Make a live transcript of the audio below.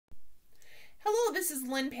Hello, this is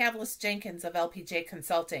Lynn Pavlis-Jenkins of LPJ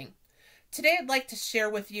Consulting. Today I'd like to share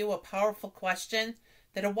with you a powerful question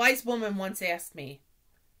that a wise woman once asked me.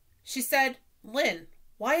 She said, "Lynn,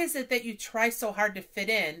 why is it that you try so hard to fit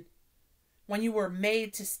in when you were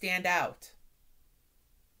made to stand out?"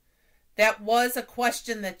 That was a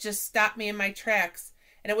question that just stopped me in my tracks,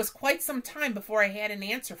 and it was quite some time before I had an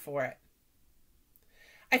answer for it.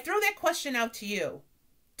 I throw that question out to you.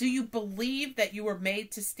 Do you believe that you were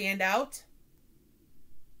made to stand out?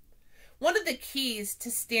 One of the keys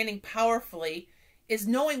to standing powerfully is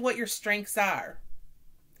knowing what your strengths are.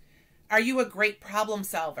 Are you a great problem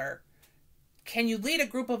solver? Can you lead a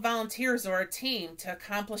group of volunteers or a team to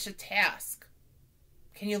accomplish a task?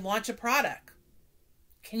 Can you launch a product?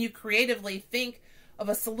 Can you creatively think of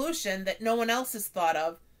a solution that no one else has thought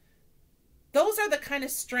of? Those are the kind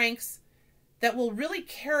of strengths that will really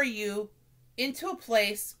carry you into a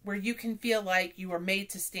place where you can feel like you are made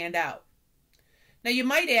to stand out. Now you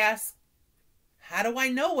might ask, how do I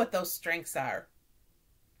know what those strengths are?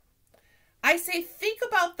 I say think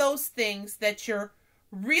about those things that you're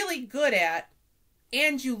really good at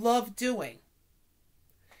and you love doing.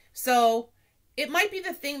 So it might be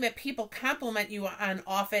the thing that people compliment you on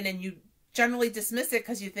often and you generally dismiss it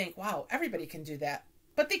because you think, wow, everybody can do that.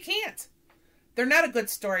 But they can't. They're not a good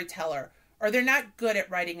storyteller, or they're not good at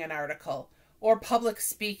writing an article, or public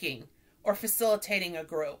speaking, or facilitating a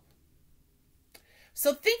group.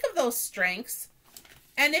 So think of those strengths,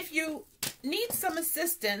 and if you need some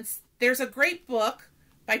assistance, there's a great book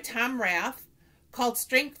by Tom Rath called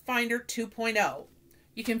Strength Finder 2.0.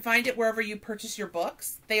 You can find it wherever you purchase your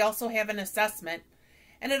books. They also have an assessment,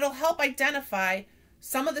 and it'll help identify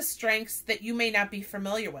some of the strengths that you may not be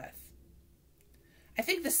familiar with. I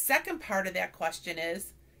think the second part of that question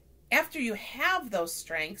is, after you have those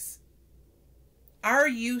strengths, are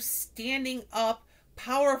you standing up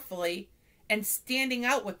powerfully and standing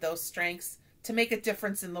out with those strengths to make a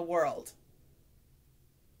difference in the world?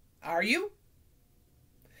 Are you?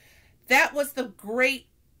 That was the great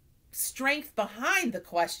strength behind the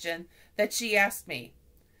question that she asked me,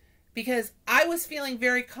 because I was feeling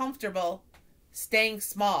very comfortable staying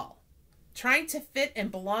small, trying to fit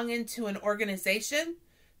and belong into an organization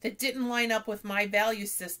that didn't line up with my value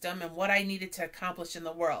system and what I needed to accomplish in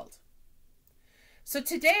the world. So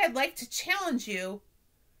today I'd like to challenge you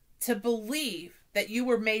to believe that you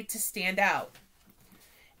were made to stand out.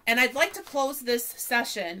 And I'd like to close this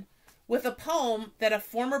session with a poem that a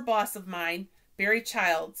former boss of mine, Barry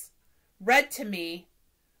Childs, read to me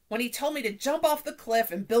when he told me to jump off the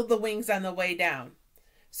cliff and build the wings on the way down.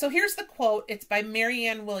 So here's the quote. It's by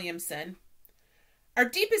Marianne Williamson. "Our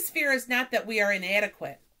deepest fear is not that we are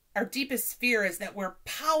inadequate. Our deepest fear is that we're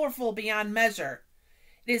powerful beyond measure.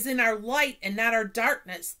 It is in our light and not our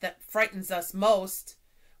darkness that frightens us most.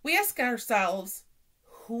 We ask ourselves,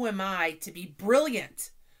 who am I to be brilliant,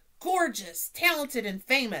 gorgeous, talented, and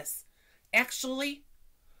famous? Actually,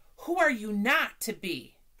 who are you not to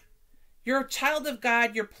be? You're a child of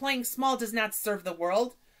God. Your playing small does not serve the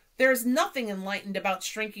world. There is nothing enlightened about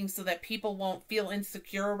shrinking so that people won't feel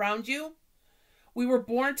insecure around you. We were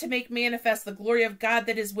born to make manifest the glory of God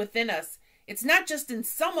that is within us. It's not just in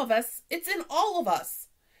some of us, it's in all of us.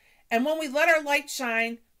 And when we let our light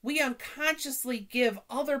shine, we unconsciously give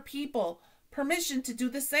other people permission to do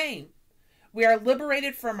the same. We are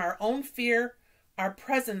liberated from our own fear. Our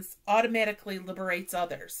presence automatically liberates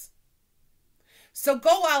others." So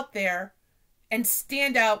go out there and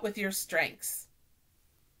stand out with your strengths.